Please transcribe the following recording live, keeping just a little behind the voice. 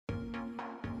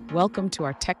Welcome to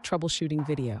our tech troubleshooting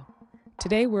video.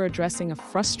 Today we're addressing a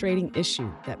frustrating issue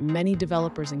that many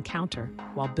developers encounter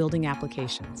while building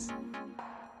applications.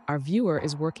 Our viewer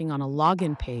is working on a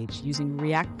login page using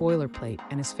React-Boilerplate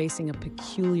and is facing a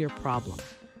peculiar problem.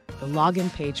 The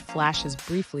login page flashes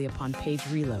briefly upon page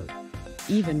reload,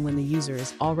 even when the user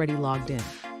is already logged in.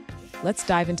 Let's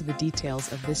dive into the details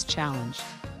of this challenge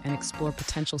and explore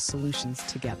potential solutions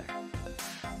together.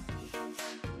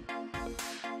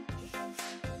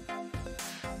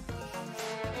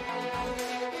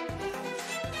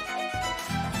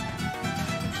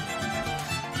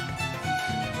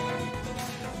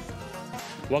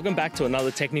 Welcome back to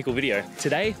another technical video.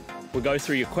 Today, we'll go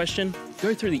through your question,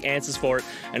 go through the answers for it,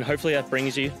 and hopefully that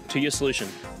brings you to your solution.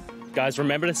 Guys,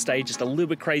 remember to stay just a little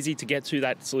bit crazy to get to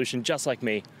that solution just like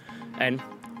me. And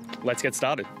let's get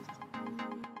started.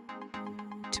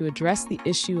 To address the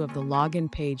issue of the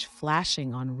login page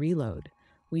flashing on reload,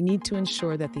 we need to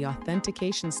ensure that the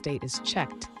authentication state is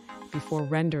checked before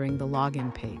rendering the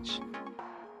login page.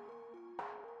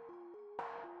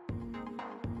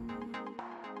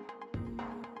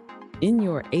 In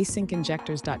your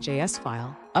asyncinjectors.js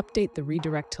file, update the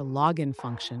redirect to login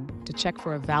function to check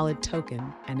for a valid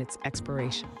token and its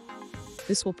expiration.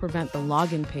 This will prevent the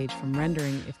login page from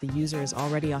rendering if the user is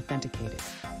already authenticated.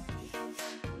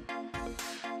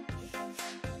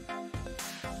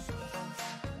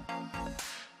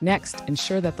 Next,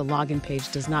 ensure that the login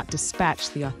page does not dispatch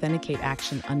the authenticate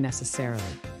action unnecessarily.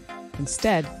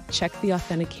 Instead, check the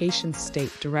authentication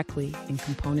state directly in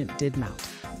component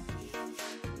didMount.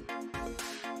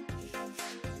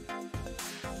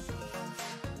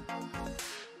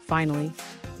 Finally,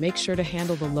 make sure to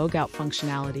handle the logout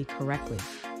functionality correctly.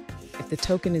 If the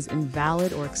token is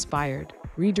invalid or expired,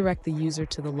 redirect the user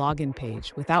to the login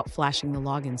page without flashing the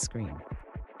login screen.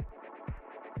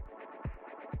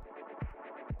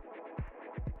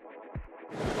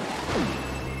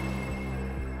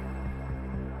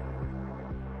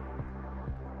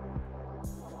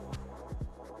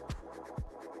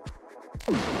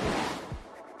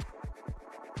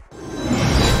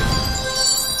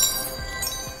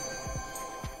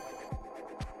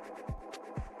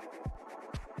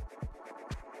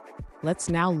 Let's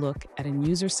now look at a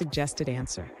user-suggested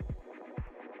answer.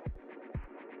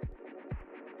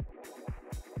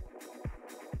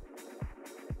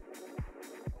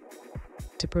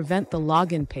 To prevent the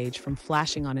login page from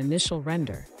flashing on initial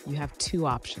render, you have two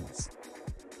options.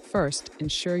 First,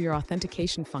 ensure your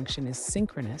authentication function is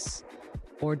synchronous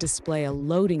or display a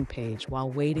loading page while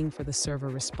waiting for the server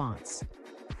response.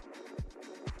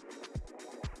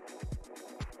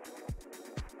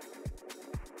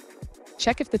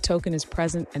 Check if the token is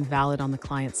present and valid on the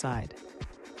client side.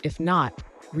 If not,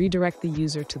 redirect the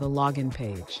user to the login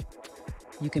page.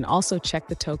 You can also check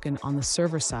the token on the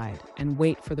server side and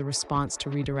wait for the response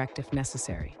to redirect if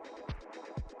necessary.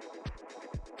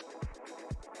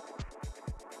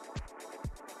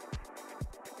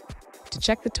 To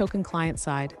check the token client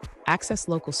side, access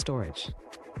local storage.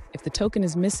 If the token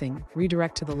is missing,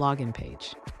 redirect to the login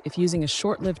page. If using a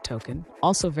short-lived token,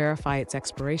 also verify its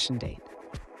expiration date.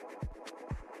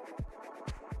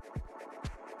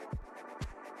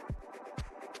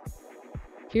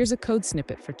 Here's a code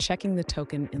snippet for checking the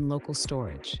token in local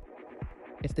storage.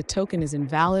 If the token is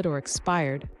invalid or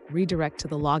expired, redirect to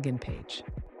the login page.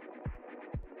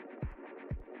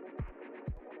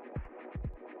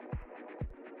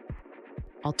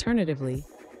 Alternatively,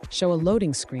 show a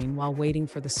loading screen while waiting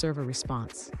for the server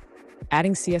response.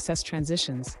 Adding CSS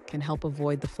transitions can help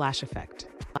avoid the flash effect.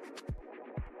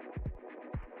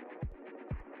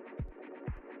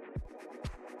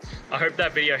 I hope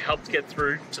that video helped get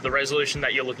through to the resolution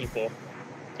that you're looking for.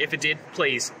 If it did,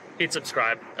 please hit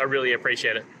subscribe. I really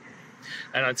appreciate it.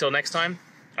 And until next time,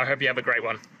 I hope you have a great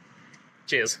one.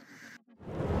 Cheers.